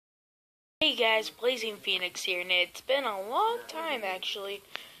Hey guys, Blazing Phoenix here, and it's been a long time actually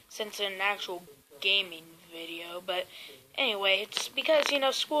since an actual gaming video, but anyway, it's because,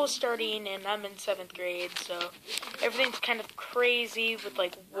 school's starting and I'm in 7th grade, so everything's kind of crazy with,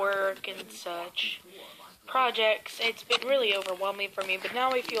 work and such. Projects, it's been really overwhelming for me, but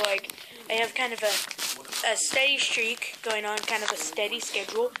now I feel like I have kind of a steady streak going on, kind of a steady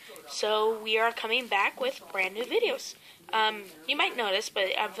schedule, so we are coming back with brand new videos. You might notice, but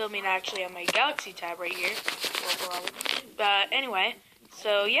I'm filming actually on my Galaxy tab right here. But anyway,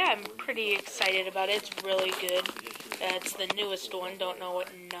 so yeah, I'm pretty excited about it. It's really good. It's the newest one. Don't know what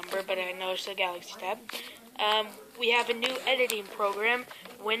number, but I know it's the Galaxy tab. We have a new editing program,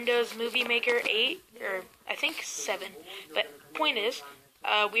 Windows Movie Maker 8, or I think 7. But point is,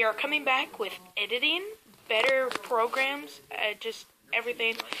 we are coming back with editing, better programs, just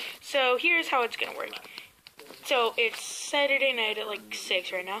everything. So here's how it's gonna work. So it's Saturday night at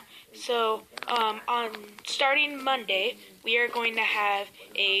 6 right now. So on starting Monday, we are going to have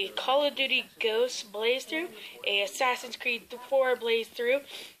a Call of Duty Ghosts blaze through, a Assassin's Creed 4 blaze through,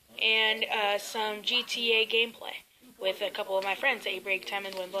 and some GTA gameplay with a couple of my friends, A Break Time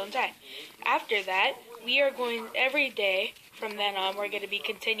and Windblown Time. After that, we are going every day from then on. We're going to be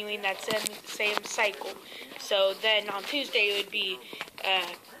continuing that same cycle. So then on Tuesday it would be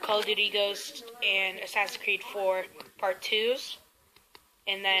Call of Duty Ghosts and Assassin's Creed 4 Part 2s,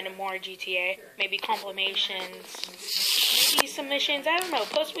 and then more GTA, maybe compilations, maybe some missions. I don't know.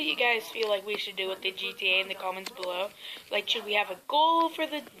 Post what you guys feel like we should do with the GTA in the comments below. Should we have a goal for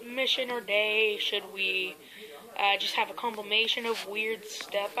the mission or day? Should we just have a compilation of weird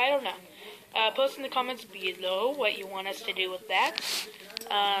stuff? I don't know. Post in the comments below what you want us to do with that.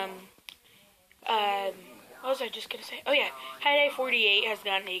 What was I just going to say? Oh yeah, High48 has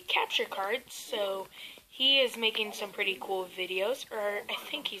gotten a capture card, so he is making some pretty cool videos, or I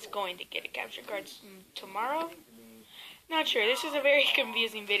think he's going to get a capture card tomorrow? Not sure. This is a very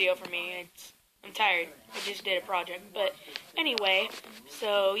confusing video for me. I'm tired. I just did a project. But anyway,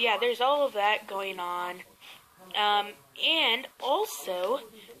 so yeah, there's all of that going on. And also,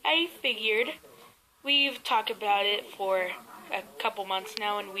 I figured we've talked about it for a couple months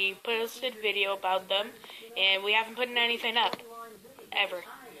now, and we posted video about them, and we haven't put anything up ever.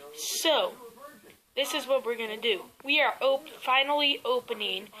 So this is what we're gonna do. We are finally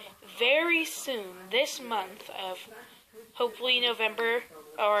opening very soon, this month of hopefully November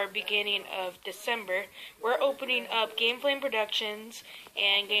or beginning of December. We're opening up Gameplay Productions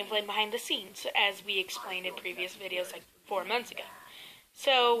and Gameplay Behind the Scenes, as we explained in previous videos 4 months ago.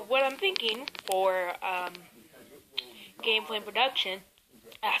 So what I'm thinking for Gameplay Productions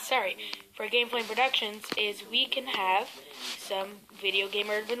is we can have some video game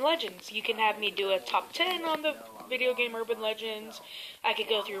urban legends. You can have me do a top 10 on the video game urban legends. I could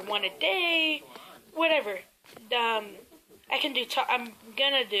go through one a day, whatever. I'm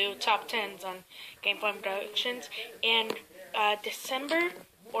gonna do top 10s on Gameplay Productions, and December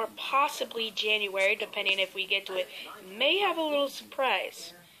or possibly January, depending if we get to it, may have a little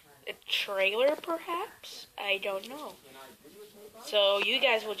surprise. A trailer, perhaps? I don't know. So you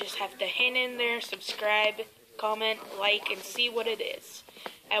guys will just have to hang in there, subscribe, comment, like, and see what it is.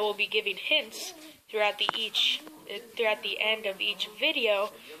 I will be giving hints throughout the end of each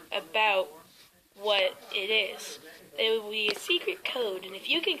video about what it is. It will be a secret code, and if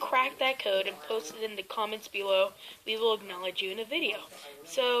you can crack that code and post it in the comments below, we will acknowledge you in a video.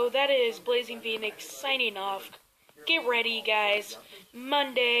 So that is Blazing Phoenix signing off. Get ready, guys.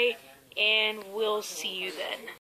 Monday, and we'll see you then.